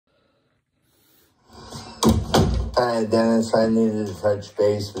Hi, Dennis. I needed to touch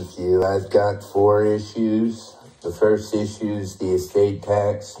base with you. I've got 4 issues. The first issue is the estate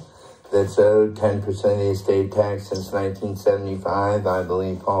tax that's owed, 10% of the estate tax since 1975. I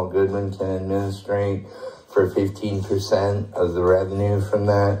believe Paul Goodman can administrate for 15% of the revenue from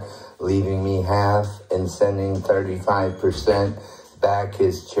that, leaving me half and sending 35% back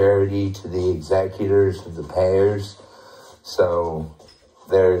as charity to the executors of the payers. So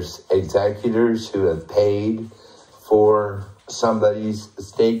there's executors who have paid for somebody's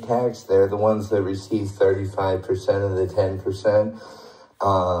estate tax. They're the ones that receive 35% of the 10%.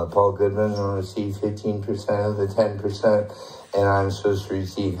 Paul Goodman will receive 15% of the 10%, and I'm supposed to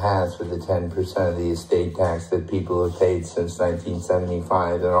receive half of the 10% of the estate tax that people have paid since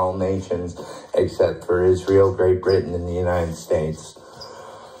 1975 in all nations except for Israel, Great Britain, and the United States.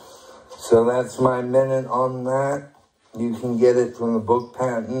 So that's my minute on that. You can get it from the book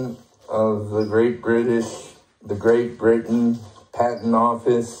patent of the Great Britain Patent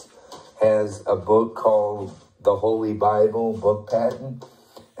Office has a book called the Holy Bible Book Patent.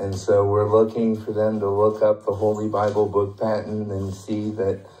 And so we're looking for them to look up the Holy Bible Book Patent and see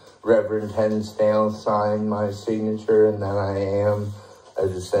that Reverend Hensdale signed my signature and that I am a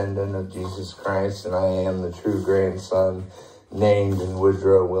descendant of Jesus Christ and I am the true grandson named in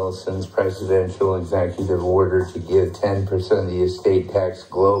Woodrow Wilson's presidential executive order to give 10% of the estate tax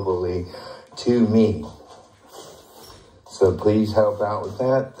globally to me. So please help out with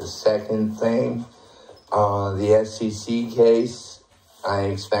that. The second thing, the SEC case, I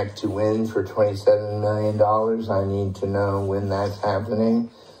expect to win for $27 million. I need to know when that's happening,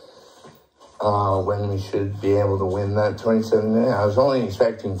 when we should be able to win that $27 million. I was only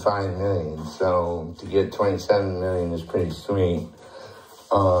expecting $5 million, so to get $27 million is pretty sweet.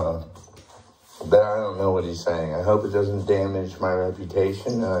 But I don't know what he's saying. I hope it doesn't damage my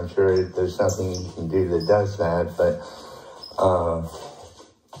reputation. I'm sure there's nothing you can do that does that, but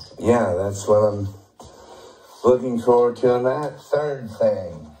yeah, that's what I'm looking forward to on that. Third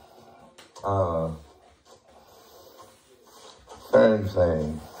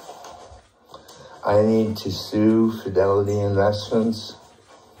thing, I need to sue Fidelity Investments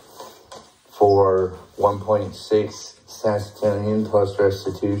for 1.6 sestillion plus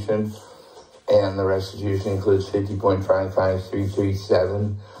restitution, and the restitution includes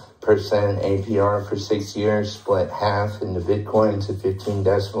 50.55337% APR for 6 years, split half into bitcoins at 15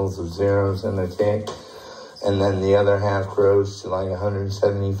 decimals of zeros and a tick. And then the other half grows to like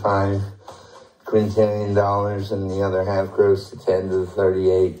 $175 quintillion, and the other half grows to 10 to the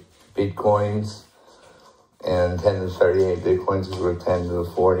 38 bitcoins. And 10 to the 38 bitcoins is worth 10 to the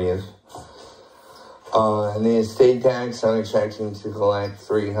 40th. And the estate tax, I'm expecting to collect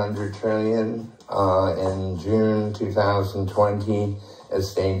 $300 trillion. In June 2020,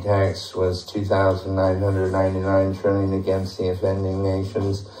 estate tax was $2,999 trillion against the offending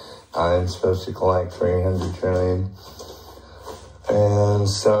nations. I'm supposed to collect $300 trillion. And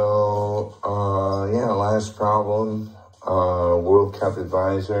so, yeah, last problem, World Cup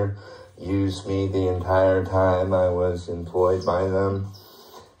Advisor used me the entire time I was employed by them.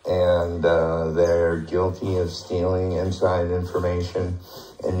 And they're guilty of stealing inside information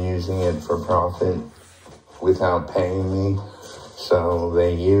and using it for profit without paying me. So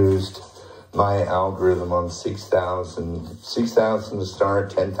they used my algorithm on 6,000 to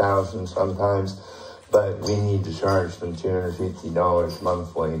start, 10,000 sometimes, but we need to charge them $250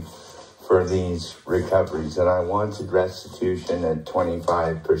 monthly for these recoveries. And I wanted restitution at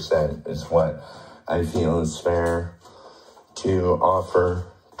 25% is what I feel is fair to offer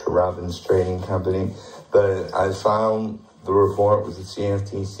to Robbins Trading Company. But I found the report with the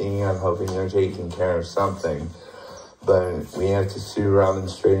CFTC. I'm hoping they're taking care of something. But we have to sue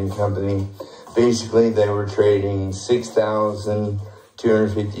Robbins Trading Company. Basically, they were trading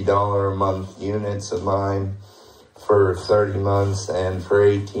 $6,250 a month units of mine for 30 months, and for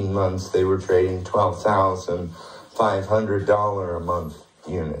 18 months, they were trading $12,500 a month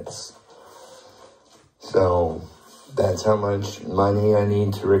units. So that's how much money I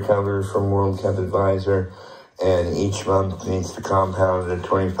need to recover from World Cup Advisor, and each month needs to compound at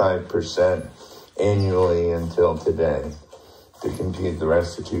 25% annually until today to compute the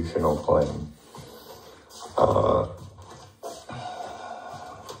restitutional claim.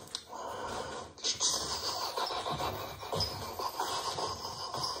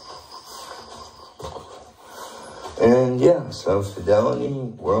 And yeah, so Fidelity,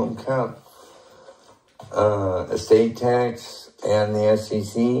 World Cup, estate tax, and the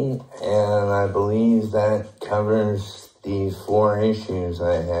SEC, and I believe that covers these 4 issues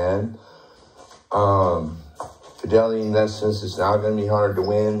I had. Fidelity Investments is not going to be hard to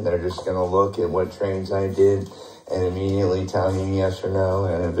win. They're just going to look at what trades I did and immediately tell you yes or no,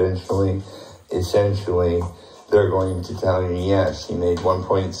 and eventually, essentially, they're going to tell you yes, you made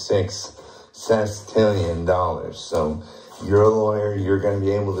 $1.6 sestillion. So you're a lawyer, you're going to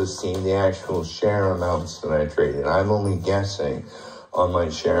be able to see the actual share amounts that I traded. I'm only guessing on my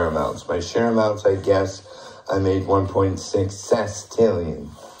share amounts. My share amounts, I guess, I made 1.6 sestillion.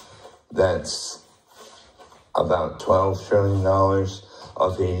 That's about $12 trillion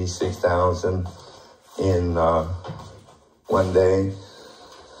off 86,000 in one day.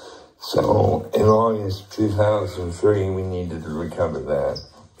 So in August 2003, we needed to recover that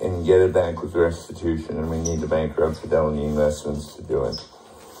and get it back with restitution, and we need to bankrupt Fidelity Investments to do it.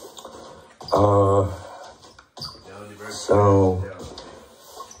 So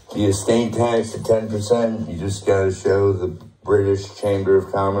the estate tax at 10%, you just got to show the British Chamber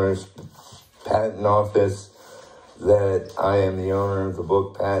of Commerce Patent Office that I am the owner of the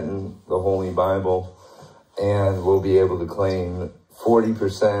book patent, the Holy Bible, and we'll be able to claim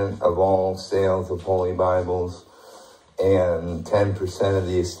 40% of all sales of Holy Bibles and 10% of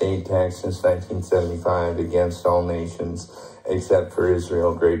the estate tax since 1975 against all nations except for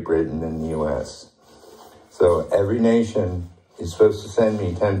Israel, Great Britain, and the U.S. So every nation is supposed to send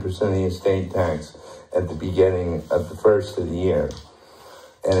me 10% of the estate tax at the beginning of the first of the year.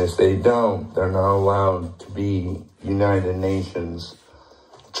 And if they don't, they're not allowed to be United Nations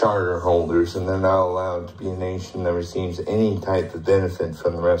charter holders, and they're not allowed to be a nation that receives any type of benefit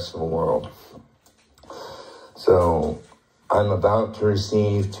from the rest of the world. So I'm about to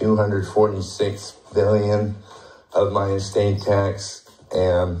receive $246 billion of my estate tax,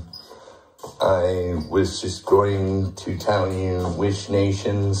 and I was just going to tell you which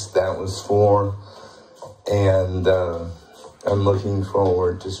nations that was for, and I'm looking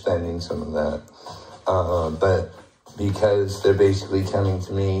forward to spending some of that. But because they're basically coming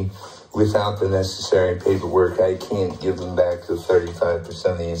to me without the necessary paperwork, I can't give them back the 35%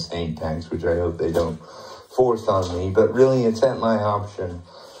 of the estate tax, which I hope they don't force on me. But really, it's at my option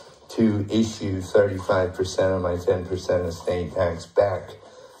to issue 35% of my 10% estate tax back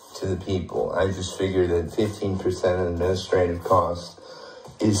to the people. I just figured that 15% administrative cost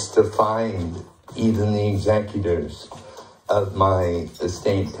is to find even the executors of my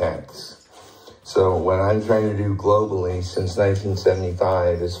estate tax. So what I'm trying to do globally since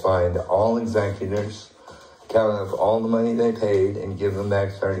 1975 is find all executors, count up all the money they paid, and give them back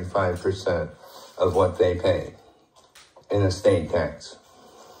 35% of what they paid in estate tax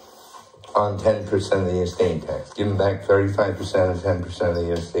on 10% of the estate tax. Give them back 35% of 10% of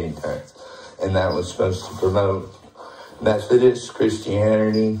the estate tax. And that was supposed to promote Methodist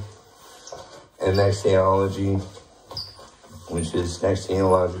Christianity and Nexiology, which is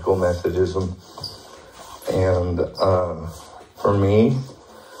Nexiological Methodism. And for me,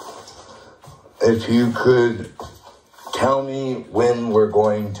 if you could tell me when we're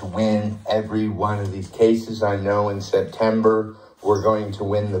going to win every one of these cases. I know in September we're going to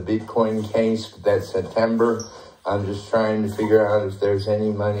win the Bitcoin case, but that's September. I'm just trying to figure out if there's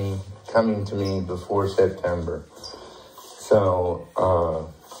any money coming to me before September. So,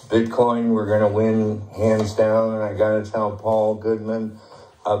 Bitcoin, we're going to win hands down, and I got to tell Paul Goodman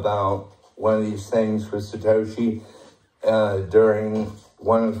about one of these things for Satoshi during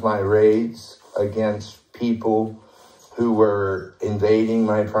one of my raids against people who were invading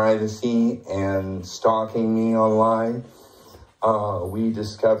my privacy and stalking me online. We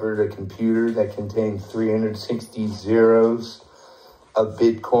discovered a computer that contained 360 zeros of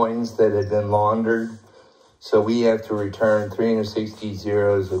Bitcoins that had been laundered. So we have to return 360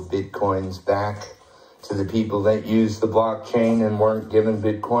 zeros of Bitcoins back to the people that used the blockchain and weren't given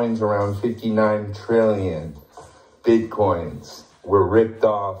Bitcoins. Around 59 trillion Bitcoins were ripped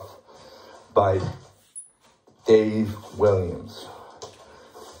off by Dave Williams.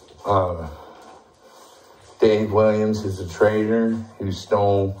 Dave Williams is a trader who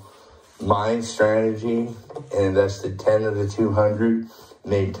stole my strategy and invested 10 of the 200,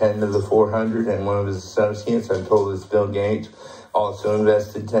 made 10 of the 400, and one of his associates, I told this Bill Gates, also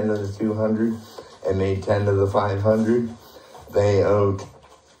invested 10 of the 200 and made 10 of the 500. They owed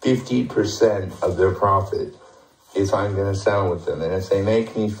 50% of their profit if I'm going to sell with them. And if they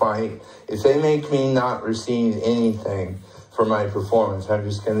make me fight, if they make me not receive anything for my performance, I'm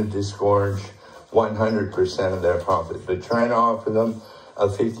just going to disgorge 100% of their profit. But try to offer them a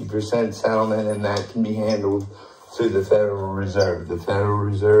 50% settlement, and that can be handled through the Federal Reserve. The Federal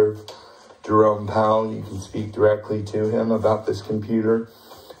Reserve, Jerome Powell, you can speak directly to him about this computer,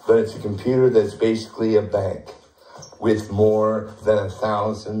 but it's a computer that's basically a bank with more than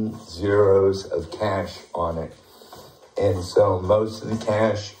 1,000 zeros of cash on it. And so most of the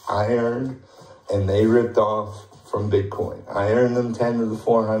cash I earned, and they ripped off from Bitcoin. I earned them 10 to the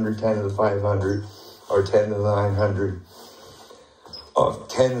 400, 10 to the 500, or 10 to the 900. Off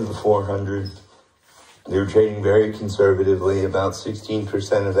 10 to the 400, they were trading very conservatively, about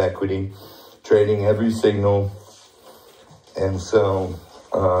 16% of equity, trading every signal. And so,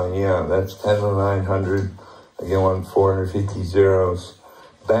 yeah, that's 10 to the 900. Again, I want 450 zeros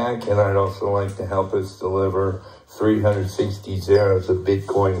back, and I'd also like to help us deliver 360 zeros of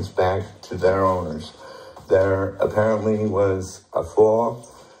Bitcoins back to their owners. There apparently was a flaw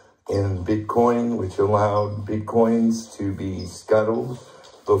in Bitcoin, which allowed Bitcoins to be scuttled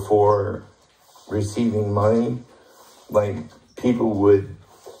before receiving money. Like, people would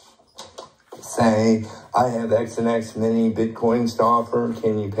say, I have X and X many Bitcoins to offer,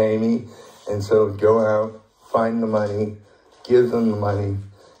 can you pay me? And so go out, find the money, give them the money,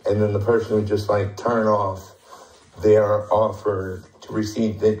 and then the person would just like turn off their offer to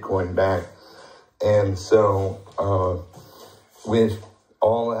receive Bitcoin back. And so with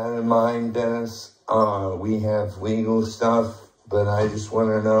all that in mind, Dennis, we have legal stuff, but I just want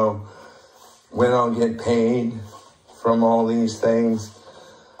to know when I'll get paid from all these things.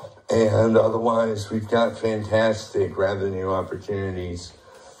 And otherwise, we've got fantastic revenue opportunities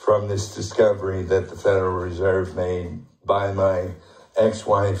from this discovery that the Federal Reserve made by my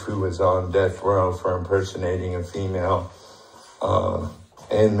ex-wife, who was on death row for impersonating a female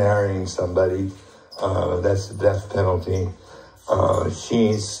and marrying somebody. That's the death penalty.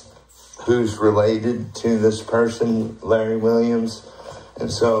 Who's related to this person, Larry Williams.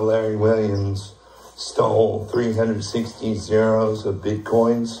 And so Larry Williams stole 360 zeros of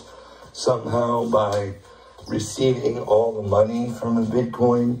Bitcoins somehow by receiving all the money from a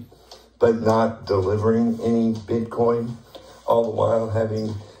Bitcoin, but not delivering any Bitcoin, all the while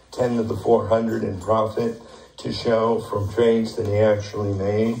having 10 to the 400 in profit to show from trades that he actually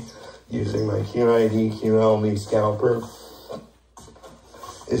made using my QID QLB scalper.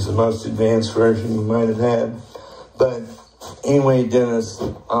 Is the most advanced version you might have had. But anyway, Dennis,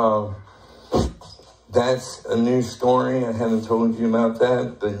 that's a new story. I haven't told you about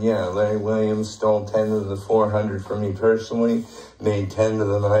that. But yeah, Larry Williams stole 10 to the 400 from me personally, made 10 to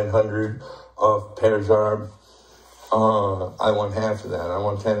the 900 off Perzarb. I want half of that. I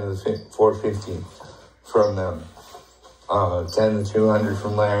want 10 to the 450 from them. 10 to 200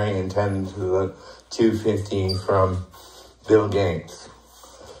 from Larry and 10 to the 250 from Bill Gates.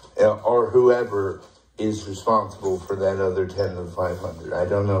 Or whoever is responsible for that other 10 to the 500. I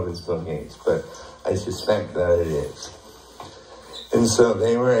don't know if it's Bill Gates, but I suspect that it is. And so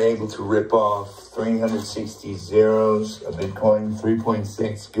they were able to rip off 360 zeros of Bitcoin,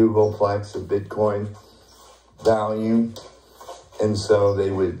 3.6 Googleplex of Bitcoin value. And so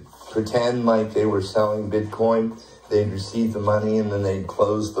they would pretend like they were selling Bitcoin. They'd receive the money and then they'd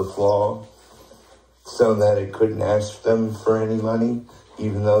close the flaw so that it couldn't ask them for any money,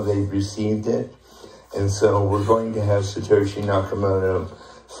 even though they received it. And so we're going to have Satoshi Nakamoto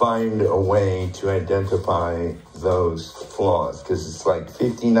find a way to identify those flaws, because it's like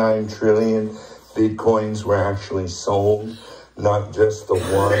 59 trillion Bitcoins were actually sold, not just the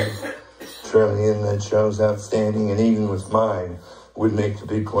 1 trillion that shows outstanding. And even with mine, would make the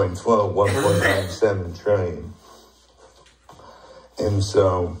Bitcoin flow 1.97 trillion. And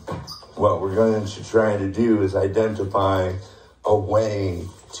so what we're going to try to do is identify a way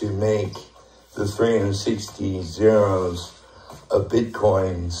to make the 360 zeros of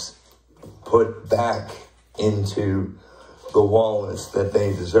Bitcoins put back into the wallets that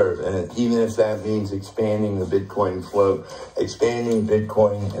they deserve. And even if that means expanding the Bitcoin float, expanding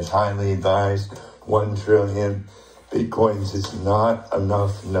Bitcoin is highly advised. 1 trillion Bitcoins is not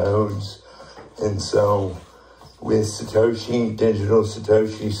enough nodes. And so with Satoshi, digital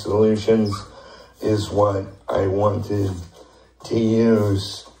Satoshi solutions is what I wanted to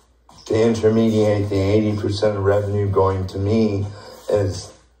use to intermediate the 80% of revenue going to me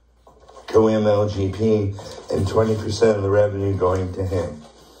as co-MLGP and 20% of the revenue going to him,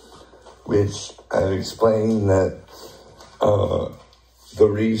 which I've explained that the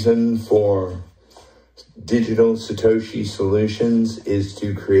reason for digital Satoshi solutions is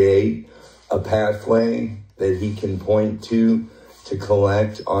to create a pathway that he can point to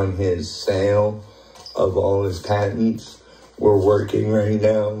collect on his sale of all his patents. We're working right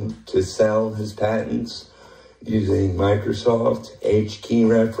now to sell his patents using Microsoft H-key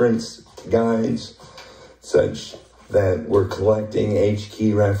reference guides, such that we're collecting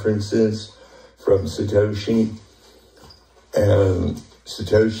H-key references from Satoshi. And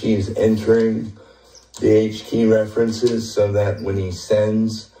Satoshi is entering the H-key references so that when he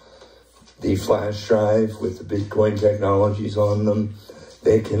sends the flash drive with the Bitcoin technologies on them,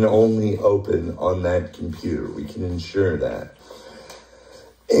 they can only open on that computer. We can ensure that.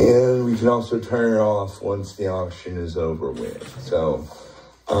 And we can also turn it off once the auction is over with. So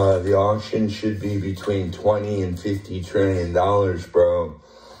the auction should be between 20 and $50 trillion, bro.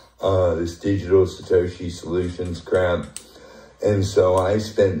 This digital Satoshi solutions crap. And so I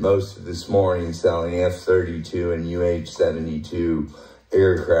spent most of this morning selling F-32 and UH-72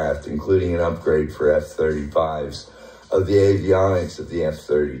 aircraft, including an upgrade for F-35s, of the avionics of the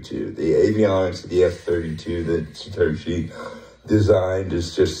F-32. The avionics of the F-32 that Satoshi designed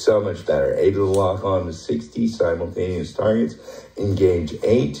is just so much better. Able to lock on to 60 simultaneous targets, engage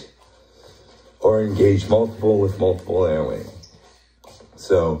 8, or engage multiple with multiple air wing.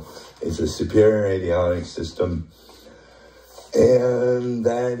 So it's a superior avionics system. And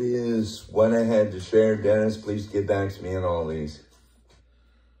that is what I had to share. Dennis, please get back to me on all these.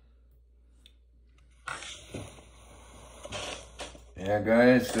 Yeah,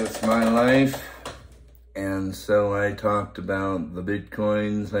 guys, that's my life. And so I talked about the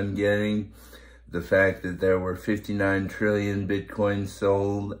Bitcoins I'm getting, the fact that there were 59 trillion Bitcoins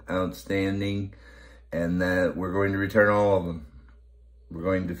sold outstanding, and that we're going to return all of them. We're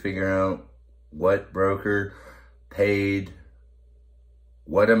going to figure out what broker paid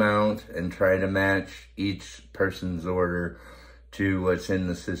what amount and try to match each person's order to what's in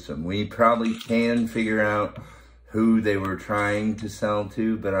the system. We probably can figure out who they were trying to sell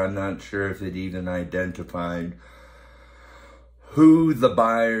to, but I'm not sure if it even identified who the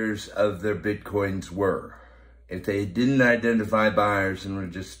buyers of their Bitcoins were. If they didn't identify buyers and were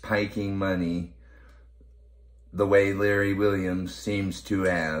just piking money, the way Larry Williams seems to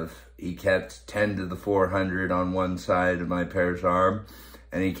have, he kept 10 to the 400 on one side of my Paris arm,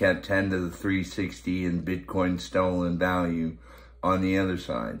 and he kept 10 to the 360 in Bitcoin stolen value on the other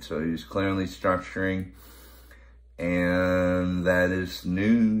side. So he was clearly structuring, and that is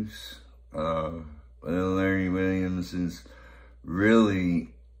news. Well, Larry Williams is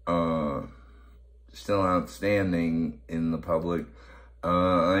really still outstanding in the public.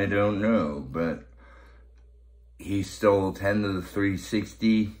 I don't know, but he stole 10 to the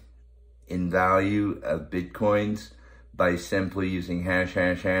 360 in value of Bitcoins by simply using hash.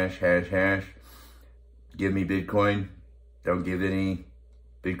 Give me Bitcoin. Don't give any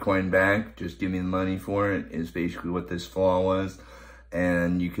Bitcoin back. Just give me the money for it, is basically what this flaw was.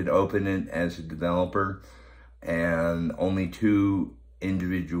 And you could open it as a developer, and only 2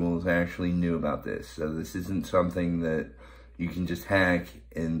 individuals actually knew about this. So this isn't something that you can just hack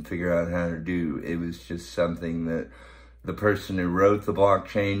and figure out how to do. It was just something that the person who wrote the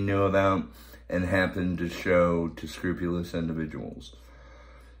blockchain knew about and happened to show to scrupulous individuals.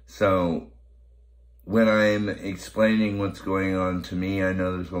 So when I'm explaining what's going on to me, I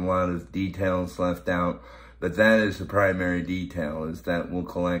know there's a lot of details left out, but that is the primary detail, is that we'll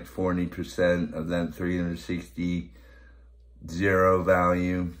collect 40% of that 360 zero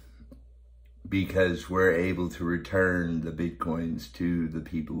value, because we're able to return the Bitcoins to the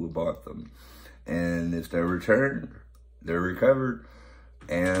people who bought them. And if they're returned, they're recovered,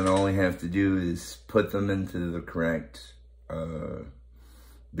 and all we have to do is put them into the correct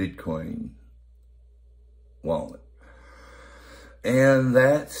Bitcoin wallet. And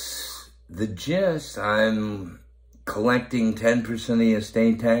that's the gist. I'm collecting 10% of the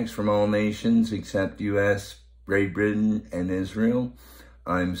estate tax from all nations except US, Great Britain, and Israel.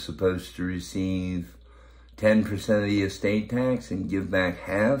 I'm supposed to receive 10% of the estate tax and give back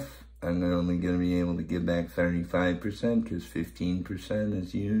half. I'm only going to be able to give back 35% because 15%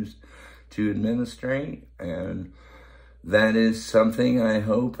 is used to administrate. And that is something I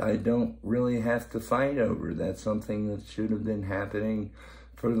hope I don't really have to fight over. That's something that should have been happening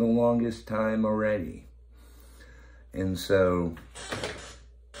for the longest time already. And so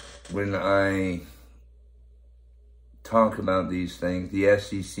when I talk about these things, the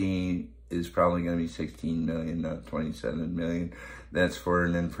SEC is probably going to be 16 million, not 27 million. That's for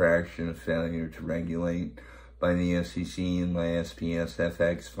an infraction of failure to regulate by the SEC and my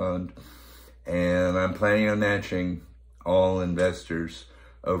SPSFX fund. And I'm planning on matching all investors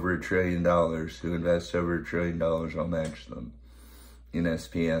over $1 trillion who invest over $1 trillion. I'll match them in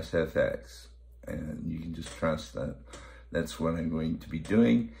SPSFX. And you can just trust that. That's what I'm going to be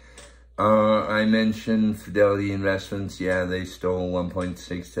doing. I mentioned Fidelity Investments. Yeah, they stole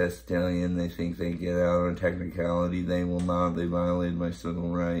 1.6 sestillion. They think they get out on technicality. They will not. They violated my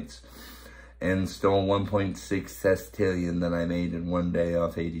civil rights. And stole 1.6 sestillion that I made in one day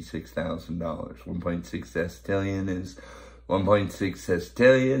off $86,000. 1.6 sestillion is 1.6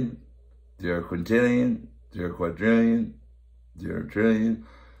 sestillion, 0 quintillion, 0 quadrillion, 0 trillion,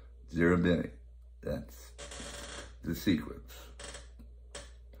 0 billion. That's the sequence.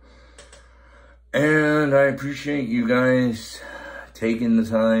 And I appreciate you guys taking the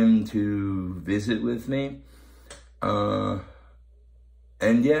time to visit with me. And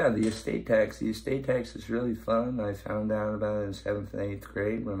yeah, the estate tax is really fun. I found out about it in 7th and 8th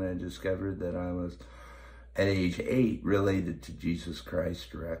grade when I discovered that I was, at age 8, related to Jesus Christ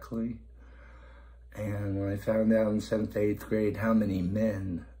directly. And when I found out in 7th, 8th grade how many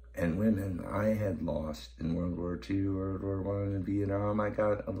men and women I had lost in World War II, World War I, and Vietnam, I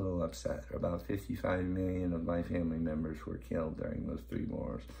got a little upset. About 55 million of my family members were killed during those 3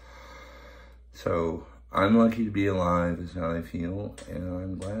 wars. So I'm lucky to be alive is how I feel, and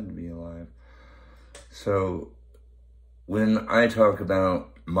I'm glad to be alive. So when I talk about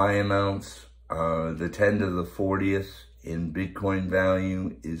my amounts, the 10 to the 40th in Bitcoin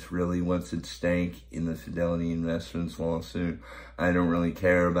value is really what's at stake in the Fidelity Investments lawsuit. I don't really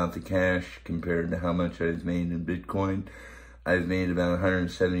care about the cash compared to how much I've made in Bitcoin. I've made about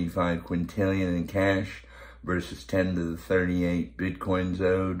 175 quintillion in cash versus 10 to the 38 Bitcoins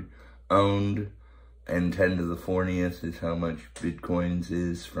owned. And 10 to the 40th is how much Bitcoins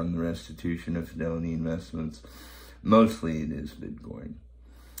is from the restitution of Fidelity Investments. Mostly it is Bitcoin.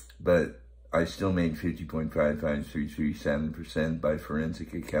 But I still made 50.55337% by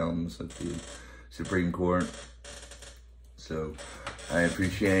forensic accountants at the Supreme Court. So I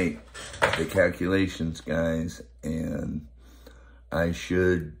appreciate the calculations, guys. And I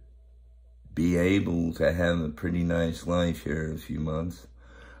should be able to have a pretty nice life here in a few months.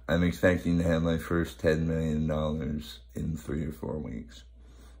 I'm expecting to have my first $10 million in 3 or 4 weeks.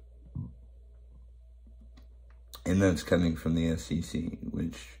 And that's coming from the SEC,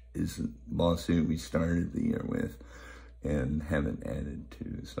 which is a lawsuit we started the year with and haven't added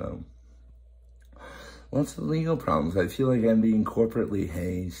to. So, lots of legal problems. I feel like I'm being corporately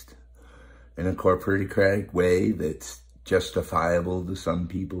hazed in a corporatocratic way that's justifiable to some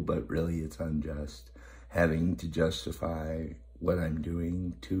people, but really it's unjust. Having to justify what I'm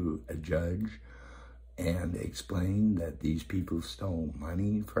doing to a judge and explain that these people stole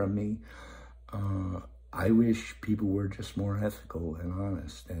money from me. I wish people were just more ethical and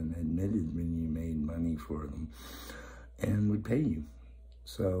honest and admitted when you made money for them and would pay you.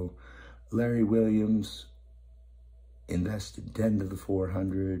 So Larry Williams invested 10 to the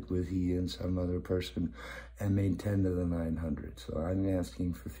 400 with he and some other person and made 10 to the 900. So I'm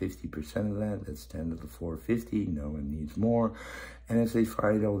asking for 50% of that. That's 10 to the 450. No one needs more. And if they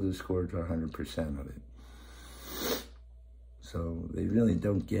fight, I'll disgorge 100% of it. So they really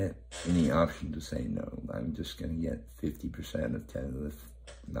don't get any option to say no. I'm just going to get 50% of 10 to the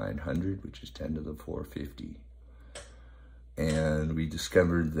 900, which is 10 to the 450. And we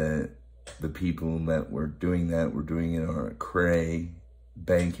discovered that the people that were doing that were doing it on a Cray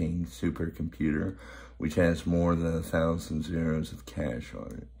banking supercomputer, which has more than 1,000 zeros of cash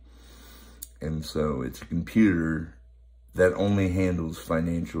on it. And so it's a computer that only handles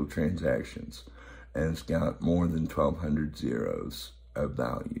financial transactions. And it's got more than 1,200 zeros of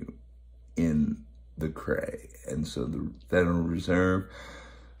value in the Cray. And so the Federal Reserve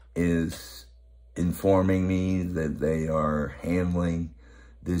is informing me that they are handling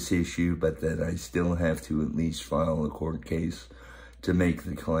this issue, but that I still have to at least file a court case to make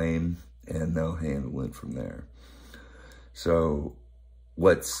the claim, and they'll handle it from there. So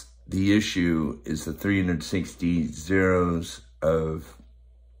what's the issue is the 360 zeros of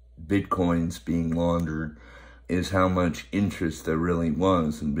Bitcoins being laundered is how much interest there really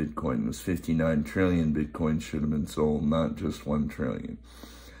was in Bitcoin. It was 59 trillion Bitcoin should have been sold, not just 1 trillion.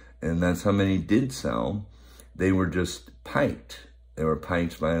 And that's how many did sell. They were just piked. They were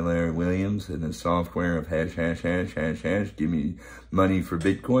piked by Larry Williams and his software of hash, hash, hash, hash, hash. Give me money for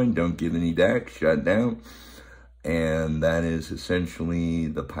Bitcoin. Don't give any back. Shut down. And that is essentially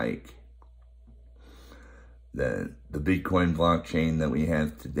the pike. The Bitcoin blockchain that we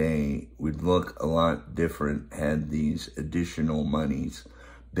have today would look a lot different had these additional monies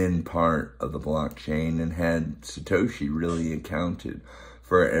been part of the blockchain and had Satoshi really accounted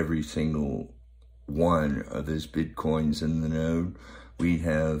for every single one of his Bitcoins in the node. We'd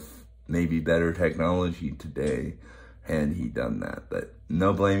have maybe better technology today had he done that, but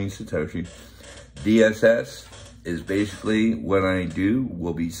no blaming Satoshi. DSS is basically what I do.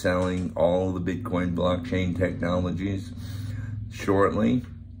 We'll be selling all the Bitcoin blockchain technologies shortly.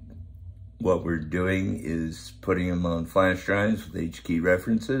 What we're doing is putting them on flash drives with HKey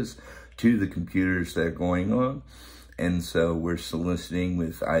references to the computers they're going on. And so we're soliciting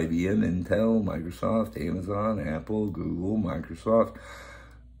with IBM, Intel, Microsoft, Amazon, Apple, Google, Microsoft,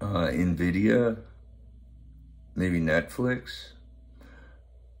 NVIDIA, maybe Netflix.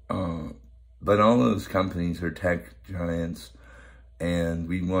 But all those companies are tech giants, And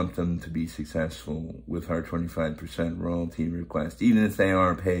we want them to be successful with our 25% royalty request. Even if they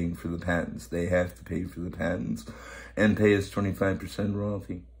are paying for the patents, they have to pay for the patents and pay us 25%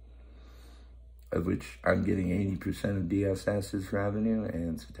 royalty, of which I'm getting 80% of DSS's revenue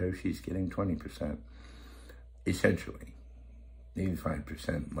and Satoshi's getting 20%. Essentially,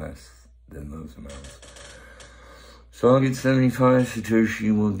 85% less than those amounts. So I'll get 75,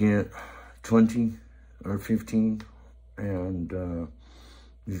 Satoshi will get 20 or 15. And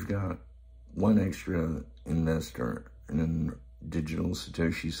we've got one extra investor in Digital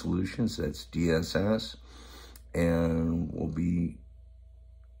Satoshi Solutions, that's DSS, and we'll be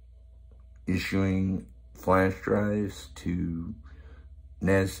issuing flash drives to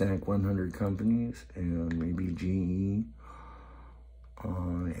NASDAQ 100 companies, and maybe GE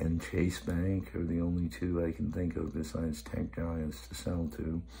and Chase Bank are the only two I can think of besides tech giants to sell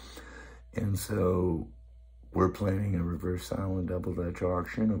to. And so we're planning a reverse silent double Dutch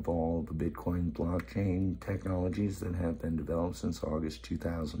auction of all the Bitcoin blockchain technologies that have been developed since August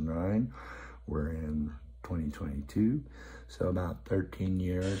 2009. We're in 2022, so about 13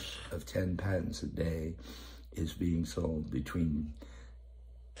 years of 10 patents a day is being sold between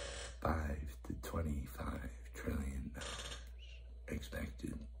 $5 to $25 trillion.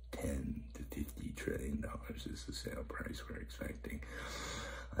 Expected $10 to $50 trillion is the sale price we're expecting.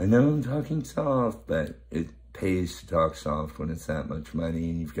 I know I'm talking soft, but it pays to talk soft when it's that much money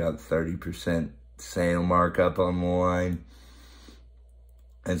and you've got 30% sale markup on the line.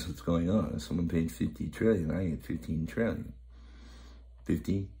 That's what's going on. If someone paid 50 trillion, I get 15 trillion.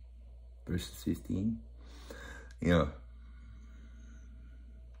 50 versus 15. Yeah.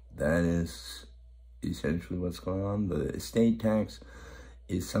 That is essentially what's going on. The estate tax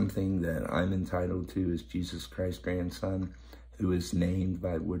is something that I'm entitled to as Jesus Christ's grandson, who was named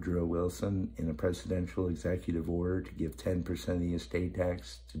by Woodrow Wilson in a presidential executive order to give 10% of the estate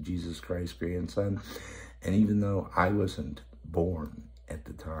tax to Jesus Christ's grandson. And even though I wasn't born at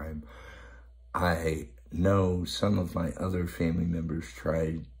the time, I know some of my other family members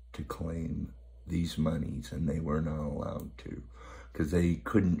tried to claim these monies and they were not allowed to, because they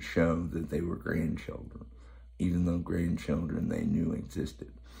couldn't show that they were grandchildren, even though grandchildren they knew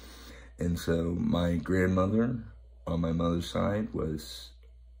existed. And so my grandmother on my mother's side was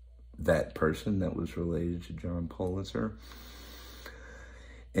that person that was related to John Pulitzer.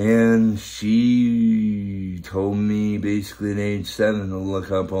 And she told me basically at age 7 to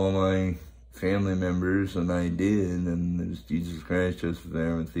look up all my family members, and I did. And there's Jesus Christ, Joseph,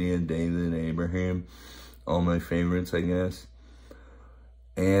 Arimathea, David, Abraham, all my favorites, I guess.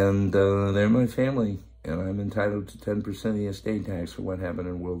 And they're my family, and I'm entitled to 10% of the estate tax for what happened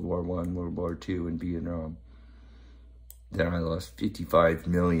in World War I, World War II, and Vietnam. Then I lost 55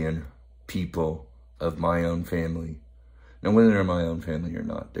 million people of my own family. Now, whether they're my own family or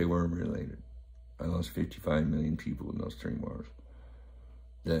not, they were related. I lost 55 million people in those 3 wars.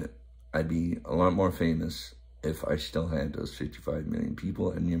 That I'd be a lot more famous if I still had those 55 million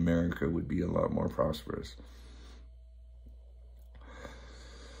people, and America would be a lot more prosperous.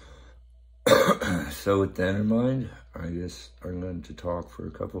 So with that in mind, I guess I'm going to talk for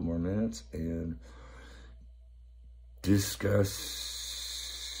a couple more minutes and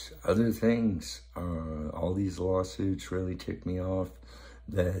discuss other things. All these lawsuits really tick me off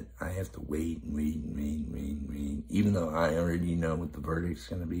that I have to wait and wait. Even though I already know what the verdict's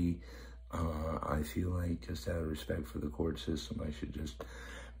going to be, I feel like just out of respect for the court system, I should just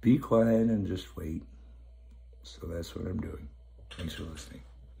be quiet and just wait. So that's what I'm doing. Thanks for listening.